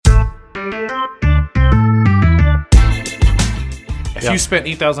If you spent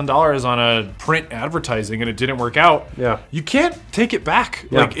 $8,000 on a print advertising and it didn't work out, you can't take it back.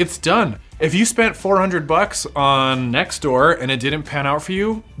 Like, it's done. If you spent $400 on Nextdoor and it didn't pan out for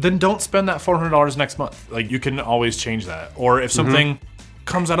you, then don't spend that $400 next month. Like, you can always change that. Or if something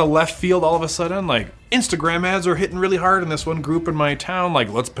comes out of left field all of a sudden, like Instagram ads are hitting really hard in this one group in my town, like,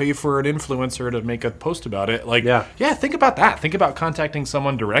 let's pay for an influencer to make a post about it. Like, think about that. Think about contacting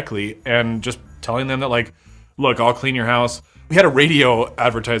someone directly and just telling them that, like, look, I'll clean your house. We had a radio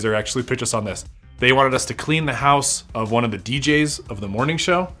advertiser actually pitch us on this. They wanted us to clean the house of one of the DJs of the morning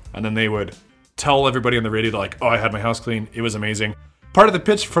show, and then they would tell everybody on the radio, like, oh, I had my house clean. It was amazing. Part of the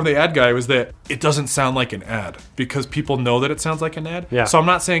pitch from the ad guy was that it doesn't sound like an ad because people know that it sounds like an ad. Yeah. So I'm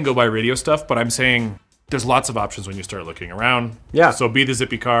not saying go buy radio stuff, but I'm saying there's lots of options when you start looking around. Yeah. So be the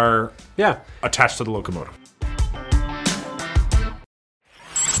Zippy car attached to the locomotive.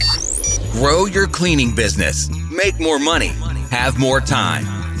 Grow your cleaning business. Make more money. Have more time.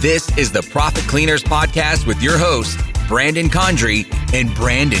 This is the Profit Cleaners Podcast with your hosts, Brandon Condry and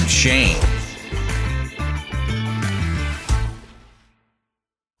Brandon Shane.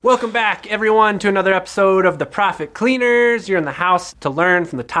 Welcome back, everyone, to another episode of the Profit Cleaners. You're in the house to learn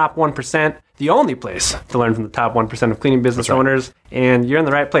from the top 1%, the only place to learn from the top 1% of cleaning business owners. And you're in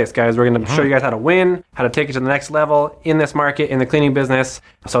the right place, guys. We're going to show you guys how to win, how to take it to the next level in this market, in the cleaning business.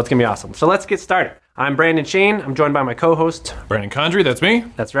 So it's going to be awesome. So let's get started. I'm Brandon Shane. I'm joined by my co-host, Brandon Condry. That's me.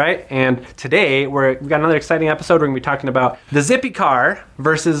 That's right. And today we've got another exciting episode. We're going to be talking about the Zippy car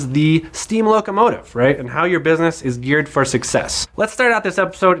versus the steam locomotive, right? And how your business is geared for success. Let's start out this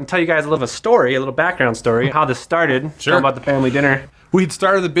episode and tell you guys a little story, a little background story, how this started. Sure. How about the family dinner? We'd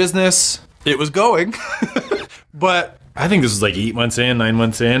started the business. It was going, but I think this was like 8 months in, 9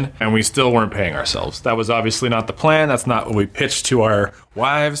 months in, and we still weren't paying ourselves. That was obviously not the plan. That's not what we pitched to our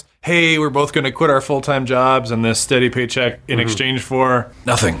wives. Hey, we're both going to quit our full-time jobs and this steady paycheck in exchange for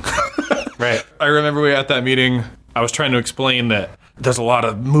nothing. Right. I remember we were at that meeting. I was trying to explain that there's a lot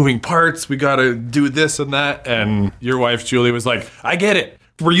of moving parts. We got to do this and that. And your wife, Julie, was like, I get it.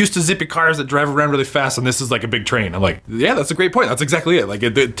 We're used to zippy cars that drive around really fast, and this is like a big train. I'm like, yeah, that's a great point. That's exactly it. Like,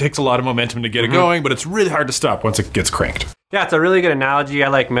 it takes a lot of momentum to get it going, but it's really hard to stop once it gets cranked. Yeah, it's a really good analogy. I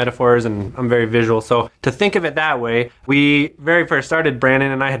like metaphors, and I'm very visual. So to think of it that way, we very first started,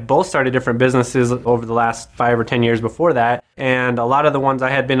 Brandon and I had both started different businesses over the last 5 or 10 years before that. And a lot of the ones I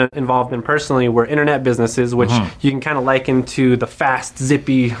had been involved in personally were internet businesses, which you can kind of liken to the fast,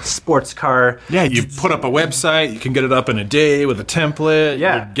 zippy sports car. Yeah, you put up a website, you can get it up in a day with a template.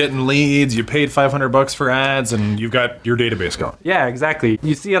 Yeah. You're getting leads, you paid $500 for ads, and you've got your database going. Yeah, exactly.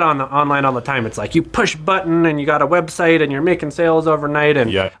 You see it online all the time. It's like you push button and you got a website and you're making sales overnight,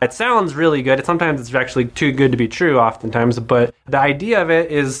 and it sounds really good. Sometimes it's actually too good to be true oftentimes, but the idea of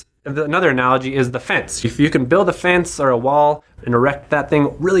it is, another analogy is the fence. If you can build a fence or a wall and erect that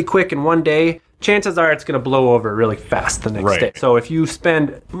thing really quick in one day, chances are it's going to blow over really fast the next day. So if you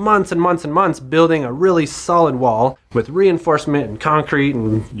spend months and months and months building a really solid wall with reinforcement and concrete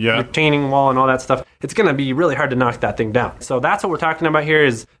and retaining wall and all that stuff, it's going to be really hard to knock that thing down. So that's what we're talking about here,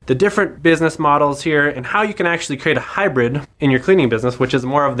 is the different business models here and how you can actually create a hybrid in your cleaning business, which is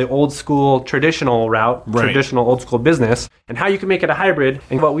more of the old school traditional route, traditional old school business, and how you can make it a hybrid.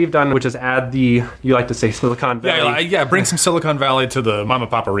 And what we've done, which is add you like to say Silicon Valley. Yeah, bring some Silicon Valley to the mom and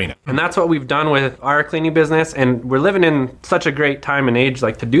pop arena. And that's what we've done with our cleaning business, and we're living in such a great time and age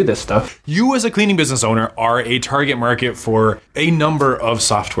like to do this stuff. You as a cleaning business owner are a target market for a number of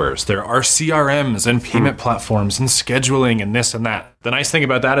softwares. There are CRMs and payment platforms and scheduling and this and that. The nice thing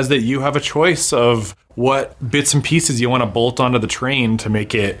about that is that you have a choice of what bits and pieces you want to bolt onto the train to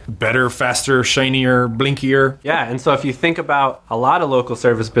make it better, faster, shinier, blinkier. Yeah, and so if you think about a lot of local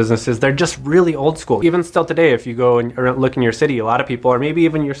service businesses, they're just really old school. Even still today, if you go and look in your city, a lot of people, or maybe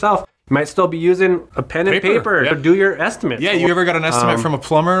even yourself, you might still be using a pen and paper to do your estimates. Yeah, you ever got an estimate from a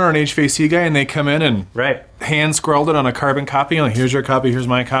plumber or an HVAC guy, and they come in and hand scrawled it on a carbon copy, like, here's your copy, here's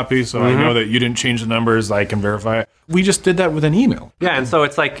my copy, so I know that you didn't change the numbers, I can verify it. We just did that with an email. Yeah, and so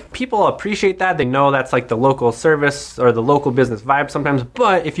it's like people appreciate that. They know that's like the local service or the local business vibe sometimes,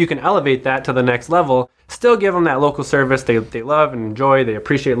 but if you can elevate that to the next level, still give them that local service they love and enjoy, they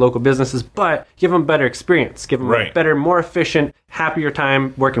appreciate local businesses, but give them better experience, give them a better, more efficient, happier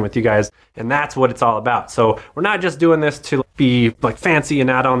time working with you guys, and that's what it's all about. So we're not just doing this to be like fancy and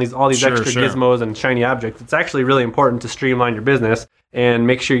add on all these extra gizmos and shiny objects. It's actually really important to streamline your business and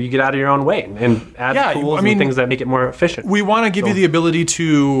make sure you get out of your own way and add tools and things that make it more efficient. We want to give you the ability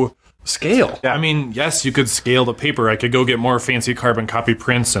to scale. Yeah. I mean, yes, you could scale the paper. I could go get more fancy carbon copy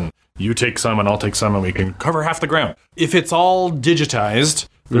prints, and you take some and I'll take some, and we can cover half the ground. If it's all digitized,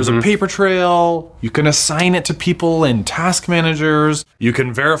 There's a paper trail. You can assign it to people in task managers. You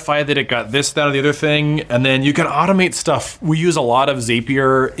can verify that it got this, that, or the other thing. And then you can automate stuff. We use a lot of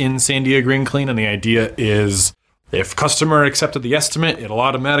Zapier in Sandia Green Clean. And the idea is if customer accepted the estimate, it'll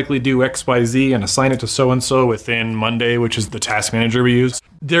automatically do XYZ and assign it to so-and-so within Monday, which is the task manager we use.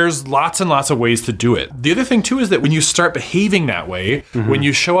 There's lots and lots of ways to do it. The other thing, too, is that when you start behaving that way, when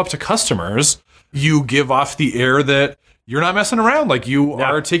you show up to customers, you give off the air that you're not messing around. Like you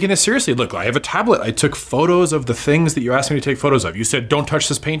are taking this seriously. Look, I have a tablet. I took photos of the things that you asked me to take photos of. You said, don't touch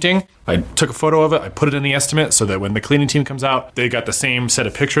this painting. I took a photo of it. I put it in the estimate so that when the cleaning team comes out, they got the same set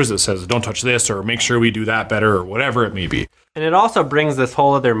of pictures that says, don't touch this, or make sure we do that better, or whatever it may be. And it also brings this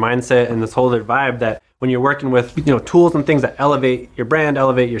whole other mindset and this whole other vibe that when you're working with, tools and things that elevate your brand,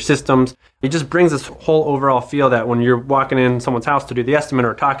 elevate your systems, it just brings this whole overall feel that when you're walking in someone's house to do the estimate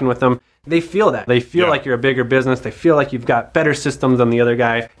or talking with them, they feel that. They feel like you're a bigger business. They feel like you've got better systems than the other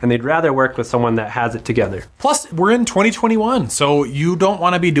guy, and they'd rather work with someone that has it together. Plus, we're in 2021, so you don't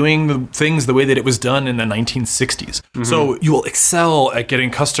want to be doing the things the way that it was done in the 1960s. So you will excel at getting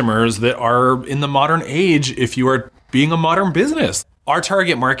customers that are in the modern age if you are being a modern business. Our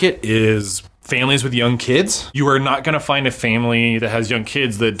target market is families with young kids. You are not going to find a family that has young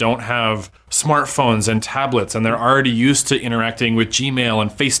kids that don't have smartphones and tablets, and they're already used to interacting with Gmail and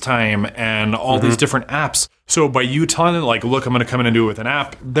FaceTime and all these different apps. So by you telling them, like, look, I'm going to come in and do it with an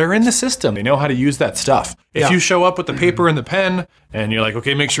app, they're in the system. They know how to use that stuff. If you show up with the paper and the pen and you're like,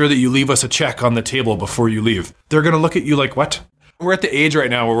 okay, make sure that you leave us a check on the table before you leave, they're going to look at you like, what? We're at the age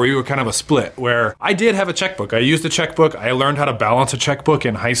right now where we were kind of a split, where I did have a checkbook. I used a checkbook. I learned how to balance a checkbook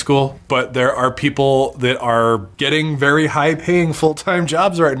in high school, but there are people that are getting very high-paying full-time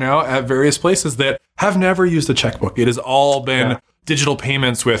jobs right now at various places that have never used a checkbook. It has all been digital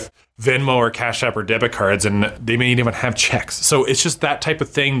payments with Venmo or Cash App or debit cards, and they may even have checks. So it's just that type of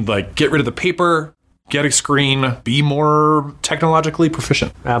thing, like get rid of the paper, get a screen, be more technologically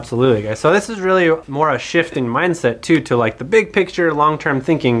proficient. Absolutely, guys. So this is really more a shift in mindset, too, to like the big picture, long-term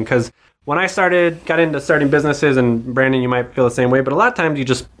thinking, because when I got into starting businesses, and Brandon, you might feel the same way, but a lot of times you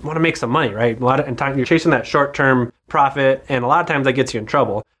just want to make some money, right? A lot of times you're chasing that short-term profit, and a lot of times that gets you in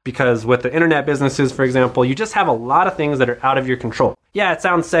trouble because with the internet businesses, for example, you just have a lot of things that are out of your control. Yeah, it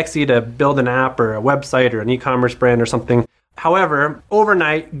sounds sexy to build an app or a website or an e-commerce brand or something. However,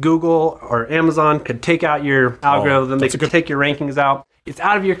 overnight, Google or Amazon could take out your algorithm. They could take your rankings out. It's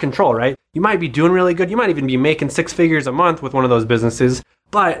out of your control, right? You might be doing really good. You might even be making 6 figures a month with one of those businesses.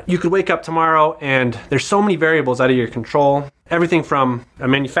 But you could wake up tomorrow and there's so many variables out of your control. Everything from a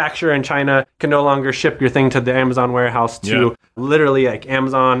manufacturer in China can no longer ship your thing to the Amazon warehouse to literally like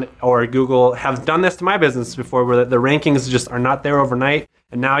Amazon or Google have done this to my business before where the rankings just are not there overnight.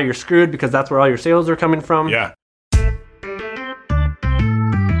 And now you're screwed because that's where all your sales are coming from. Yeah.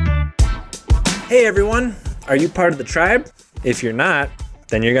 Hey everyone, are you part of the tribe? If you're not,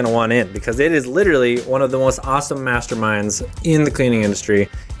 then you're going to want in because it is literally one of the most awesome masterminds in the cleaning industry.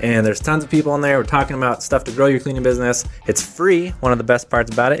 And there's tons of people in there. We're talking about stuff to grow your cleaning business. It's free. One of the best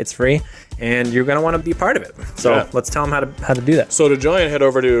parts about it, it's free. And you're going to want to be part of it. So let's tell them how to do that. So to join, head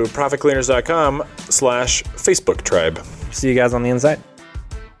over to profitcleaners.com/Facebook tribe. See you guys on the inside.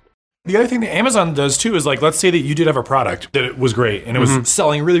 The other thing that Amazon does too is like, let's say that you did have a product that was great and it was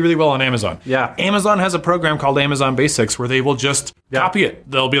selling really, really well on Amazon. Yeah. Amazon has a program called Amazon Basics where they will just copy it.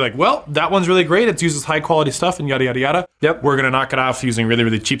 They'll be like, well, that one's really great. It uses high quality stuff and yada, yada, yada. Yep. We're going to knock it off using really,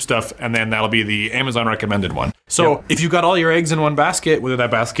 really cheap stuff. And then that'll be the Amazon recommended one. So if you got all your eggs in one basket, whether that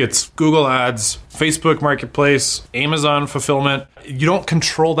basket's Google Ads, Facebook Marketplace, Amazon Fulfillment, you don't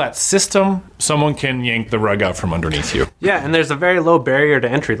control that system. Someone can yank the rug out from underneath you. Yeah, and there's a very low barrier to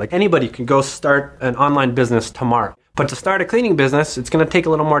entry. Like anybody can go start an online business tomorrow. But to start a cleaning business, it's going to take a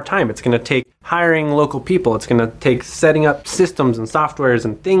little more time. It's going to take hiring local people. It's going to take setting up systems and softwares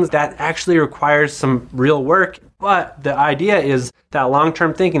and things that actually requires some real work. But the idea is that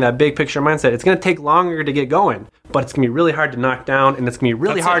long-term thinking, that big picture mindset, it's going to take longer to get going, but it's going to be really hard to knock down and it's going to be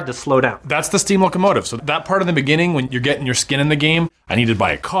really hard to slow down. That's the steam locomotive. So that part in the beginning when you're getting your skin in the game, I needed to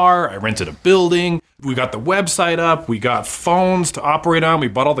buy a car, I rented a building, we got the website up, we got phones to operate on, we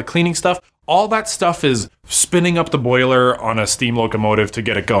bought all the cleaning stuff. All that stuff is spinning up the boiler on a steam locomotive to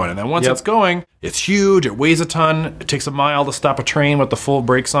get it going. And then once it's going, it's huge, it weighs a ton, it takes a mile to stop a train with the full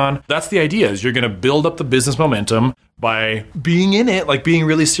brakes on. That's the idea, is you're going to build up the business momentum, by being in it, like being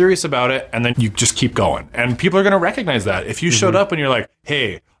really serious about it, and then you just keep going. And people are going to recognize that. If you showed up and you're like,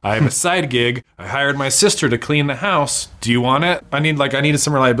 hey, I have a side gig. I hired my sister to clean the house. Do you want it? I needed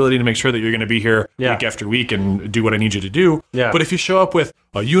some reliability to make sure that you're going to be here week after week and do what I need you to do. Yeah. But if you show up with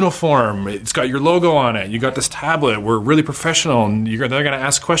a uniform, it's got your logo on it, you got this tablet, we're really professional, and they're going to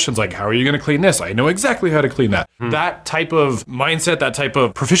ask questions like, how are you going to clean this? I know exactly how to clean that. That type of mindset, that type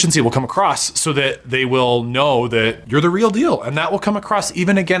of proficiency will come across so that they will know that you're the real deal. And that will come across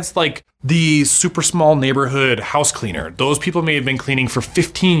even against like the super small neighborhood house cleaner. Those people may have been cleaning for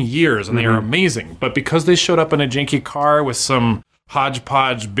 15 years and they are amazing. But because they showed up in a janky car with some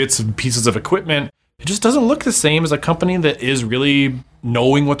hodgepodge bits and pieces of equipment, it just doesn't look the same as a company that is really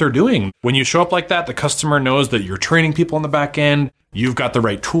knowing what they're doing. When you show up like that, the customer knows that you're training people on the back end, you've got the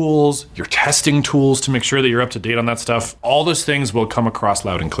right tools, you're testing tools to make sure that you're up to date on that stuff. All those things will come across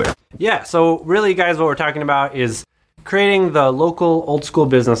loud and clear. Yeah, so really, guys, what we're talking about is creating the local old school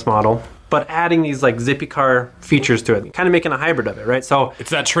business model, but adding these like zippy car features to it, kind of making a hybrid of it, right? So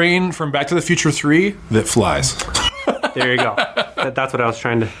it's that train from Back to the Future 3 that flies. There you go. That's what I was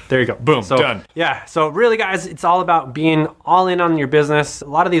trying to... There you go. Boom, done. Yeah, so really, guys, it's all about being all in on your business. A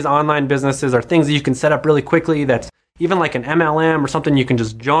lot of these online businesses are things that you can set up really quickly that's even like an MLM or something you can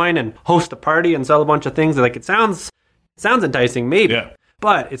just join and host a party and sell a bunch of things. Like it sounds enticing, maybe,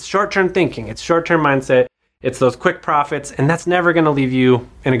 but it's short-term thinking. It's short-term mindset. It's those quick profits, and that's never going to leave you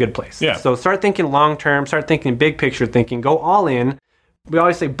in a good place. Yeah. So start thinking long-term, start thinking big picture thinking, go all in. We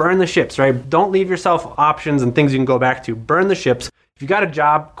always say burn the ships, right? Don't leave yourself options and things you can go back to. Burn the ships. If you got a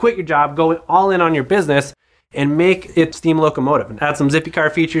job, quit your job, go all in on your business and make it steam locomotive and add some zippy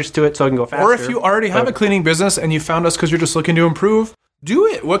car features to it so it can go faster. Or if you already have a cleaning business and you found us because you're just looking to improve, do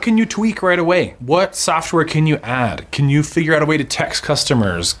it. What can you tweak right away? What software can you add? Can you figure out a way to text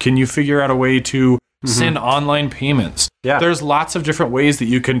customers? Can you figure out a way to send online payments? Yeah. There's lots of different ways that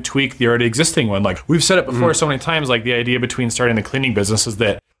you can tweak the already existing one. Like we've said it before so many times, like the idea between starting the cleaning business is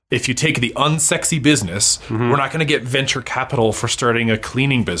that if you take the unsexy business, we're not going to get venture capital for starting a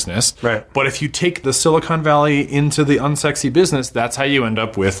cleaning business. Right. But if you take the Silicon Valley into the unsexy business, that's how you end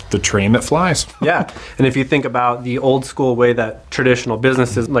up with the train that flies. Yeah. And if you think about the old school way that traditional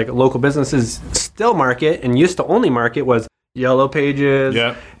businesses, like local businesses still market and used to only market was Yellow Pages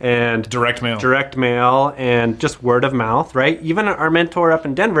and direct mail and just word of mouth, right? Even our mentor up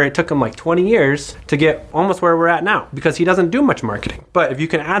in Denver, it took him like 20 years to get almost where we're at now because he doesn't do much marketing. But if you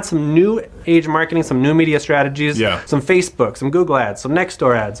can add some new age marketing, some new media strategies, some Facebook, some Google ads, some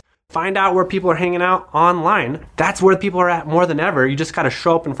Nextdoor ads, find out where people are hanging out online. That's where people are at more than ever. You just got to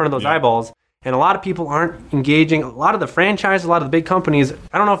show up in front of those eyeballs. And a lot of people aren't engaging. A lot of the franchises, a lot of the big companies,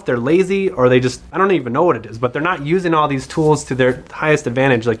 I don't know if they're lazy or they just, I don't even know what it is, but they're not using all these tools to their highest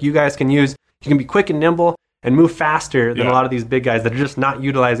advantage. Like you guys can use, you can be quick and nimble and move faster than a lot of these big guys that are just not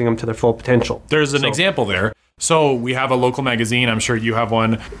utilizing them to their full potential. There's an example there. So we have a local magazine. I'm sure you have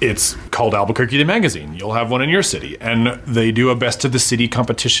one. It's called Albuquerque the Magazine. You'll have one in your city. And they do a best of the city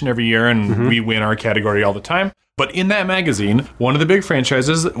competition every year, and we win our category all the time. But in that magazine, one of the big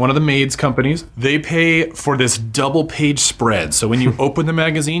franchises, one of the Maids companies, they pay for this double page spread. So when you open the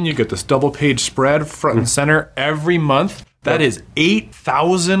magazine, you get this double page spread front and center every month. That is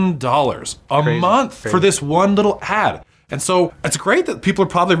 $8,000 a month for this one little ad. And so it's great that people are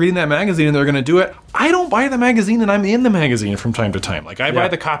probably reading that magazine and they're going to do it. I don't buy the magazine and I'm in the magazine from time to time. Like I buy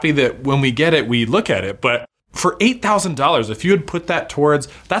the copy that when we get it, we look at it. But for $8,000, if you had put that towards,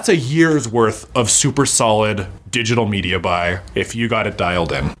 that's a year's worth of super solid digital media buy if you got it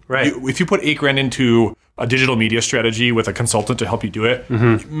dialed in. Right. If you put $8,000 into a digital media strategy with a consultant to help you do it,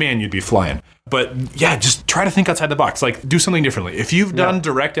 man, you'd be flying. But yeah, just try to think outside the box. Like do something differently. If you've done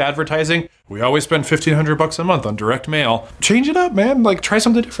direct advertising, we always spend $1,500 a month on direct mail. Change it up, man. Like try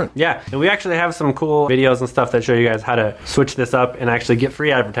something different. Yeah, and we actually have some cool videos and stuff that show you guys how to switch this up and actually get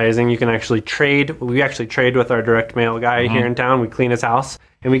free advertising. You can actually trade. We actually trade with our direct mail guy here in town. We clean his house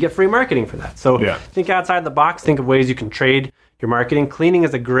and we get free marketing for that. So think outside the box. Think of ways you can trade your marketing. Cleaning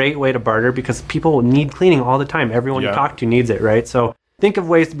is a great way to barter because people need cleaning all the time. Everyone you talk to needs it, right? So think of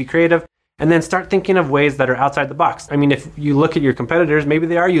ways to be creative and then start thinking of ways that are outside the box. I mean, if you look at your competitors, maybe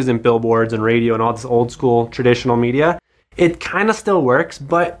they are using billboards and radio and all this old school traditional media. It kind of still works,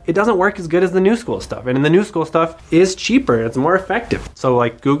 but it doesn't work as good as the new school stuff. And the new school stuff is cheaper. It's more effective. So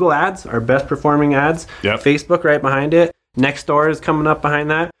like Google ads, our best performing ads, Facebook right behind it. Nextdoor is coming up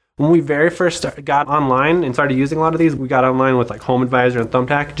behind that. When we very first got online and started using a lot of these, we got online with like Home Advisor and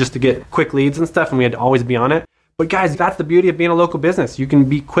Thumbtack just to get quick leads and stuff, and we had to always be on it. But guys, that's the beauty of being a local business. You can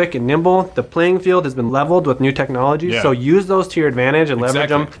be quick and nimble. The playing field has been leveled with new technologies, so use those to your advantage and leverage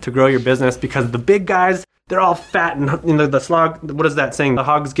them to grow your business because the big guys, they're all fat and the slog. What is that saying? The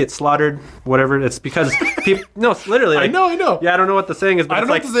hogs get slaughtered. Whatever. It's because people. No, it's literally. Like, I know. Yeah, I don't know what the saying is. But I don't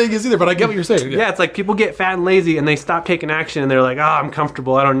know what the saying is either, but I get what you're saying. Yeah, it's like people get fat and lazy and they stop taking action and they're like, I'm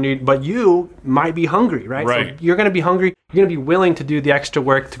comfortable. I don't need. But you might be hungry, right? Right. So you're going to be hungry. You're going to be willing to do the extra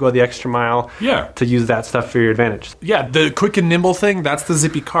work, to go the extra mile. Yeah. To use that stuff for your advantage. Yeah, the quick and nimble thing, that's the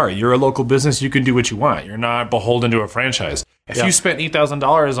Zippy car. You're a local business. You can do what you want. You're not beholden to a franchise. If you spent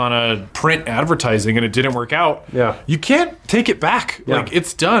 $8,000 on a print advertising and it didn't work out, you can't take it back. Like,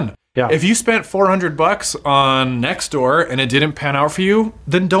 it's done. Yeah. If you spent $400 on Nextdoor and it didn't pan out for you,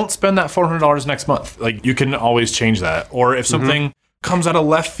 then don't spend that $400 next month. Like, you can always change that. Or if something comes out of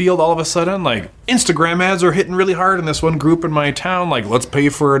left field all of a sudden, like Instagram ads are hitting really hard in this one group in my town, like let's pay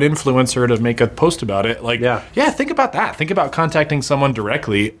for an influencer to make a post about it. Like, think about that. Think about contacting someone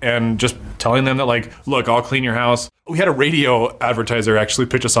directly and just telling them that, like, look, I'll clean your house. We had a radio advertiser actually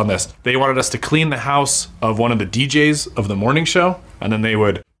pitch us on this. They wanted us to clean the house of one of the DJs of the morning show, and then they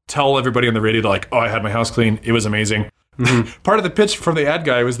would tell everybody on the radio, like, oh, I had my house clean. It was amazing. Part of the pitch from the ad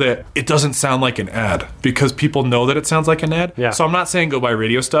guy was that it doesn't sound like an ad because people know that it sounds like an ad. Yeah. So I'm not saying go buy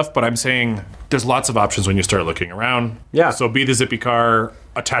radio stuff, but I'm saying there's lots of options when you start looking around. Yeah. So be the Zippy car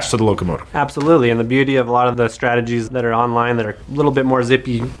attached to the locomotive. Absolutely. And the beauty of a lot of the strategies that are online that are a little bit more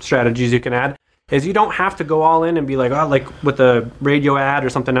zippy strategies you can add is you don't have to go all in and be like, oh, like with a radio ad or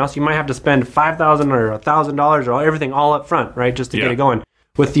something else, you might have to spend $5,000 or $1,000 or everything all up front, right? Just to get it going.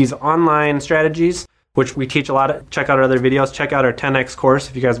 With these online strategies, which we teach a lot of, check out our other videos, check out our 10X course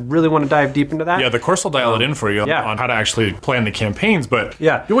if you guys really want to dive deep into that. Yeah, the course will dial it in for you on how to actually plan the campaigns. But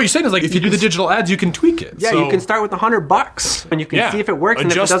what you're saying is, like, if you do the digital ads, you can tweak it. Yeah, so you can start with $100 and you can see if it works and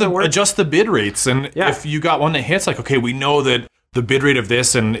if it doesn't work. Adjust the bid rates. And if you got one that hits, like, okay, we know that the bid rate of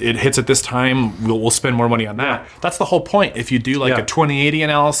this and it hits at this time, we'll spend more money on that. That's the whole point. If you do like a 20-80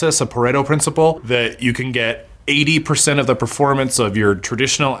 analysis, a Pareto principle, that you can get 80% of the performance of your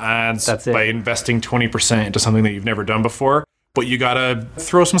traditional ads by investing 20% into something that you've never done before. But you got to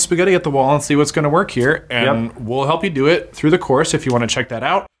throw some spaghetti at the wall and see what's going to work here. And we'll help you do it through the course if you want to check that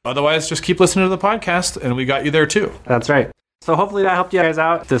out. Otherwise, just keep listening to the podcast and we got you there too. That's right. So hopefully that helped you guys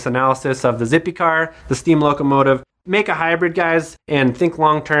out. This analysis of the Zippy car, the steam locomotive. Make a hybrid, guys, and think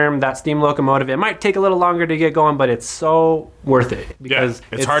long-term. That steam locomotive, it might take a little longer to get going, but it's so worth it. Because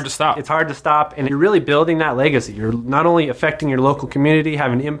it's hard to stop. It's hard to stop, and you're really building that legacy. You're not only affecting your local community,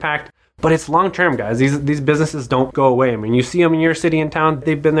 having impact, but it's long-term, guys. These businesses don't go away. I mean, you see them in your city and town.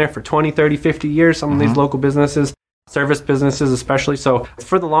 They've been there for 20, 30, 50 years, some of these local businesses. Service businesses especially. So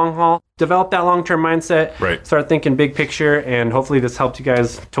for the long haul, develop that long-term mindset. Right. Start thinking big picture, and hopefully this helped you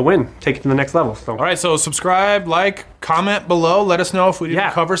guys to win, take it to the next level. So. All right, so subscribe, like, comment below. Let us know if we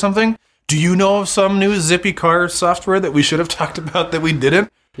didn't cover something. Do you know of some new Zippy car software that we should have talked about that we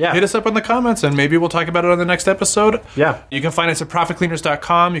didn't? Yeah. Hit us up in the comments and maybe we'll talk about it on the next episode. Yeah. You can find us at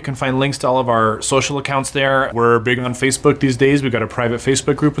profitcleaners.com. You can find links to all of our social accounts there. We're big on Facebook these days. We've got a private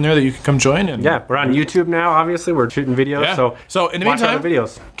Facebook group in there that you can come join. And we're on YouTube now, obviously. We're shooting videos. Yeah. So in the meantime,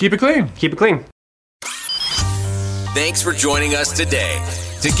 videos. Keep it clean. Keep it clean. Thanks for joining us today.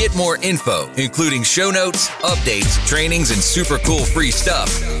 To get more info, including show notes, updates, trainings, and super cool free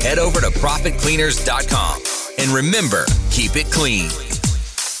stuff, head over to profitcleaners.com. And remember, keep it clean.